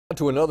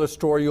To another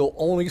story you'll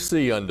only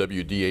see on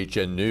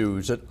WDHN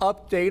News, an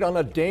update on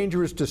a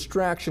dangerous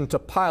distraction to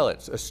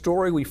pilots, a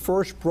story we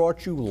first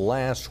brought you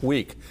last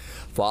week.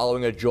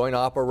 Following a joint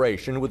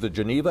operation with the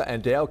Geneva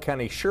and Dale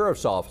County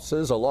Sheriff's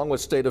offices along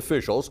with state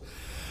officials,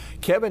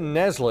 Kevin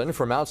Neslin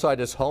from outside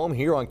his home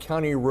here on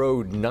County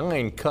Road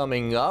 9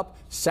 coming up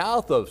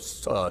south of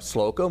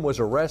Slocum was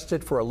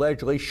arrested for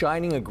allegedly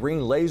shining a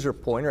green laser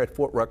pointer at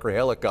Fort Rucker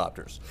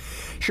helicopters.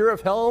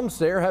 Sheriff Helms,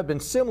 there have been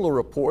similar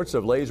reports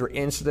of laser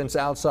incidents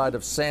outside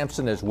of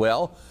Sampson as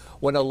well.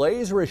 When a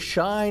laser is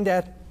shined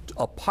at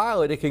a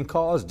pilot, it can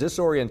cause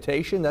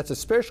disorientation. That's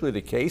especially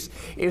the case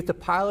if the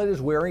pilot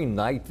is wearing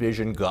night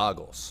vision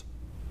goggles.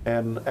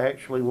 And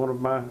actually one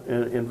of my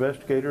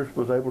investigators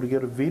was able to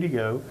get a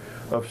video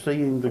of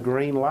seeing the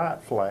green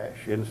light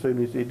flash. And as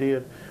soon as he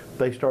did,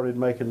 they started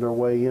making their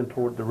way in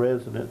toward the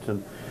residence.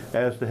 And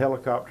as the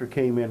helicopter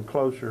came in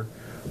closer,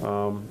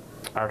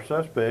 our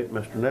suspect,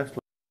 Mr.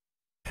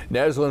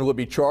 Neslin will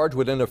be charged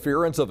with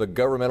interference of a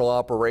governmental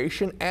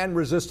operation and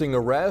resisting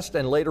arrest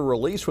and later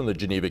released from the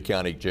Geneva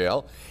County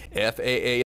Jail. FAA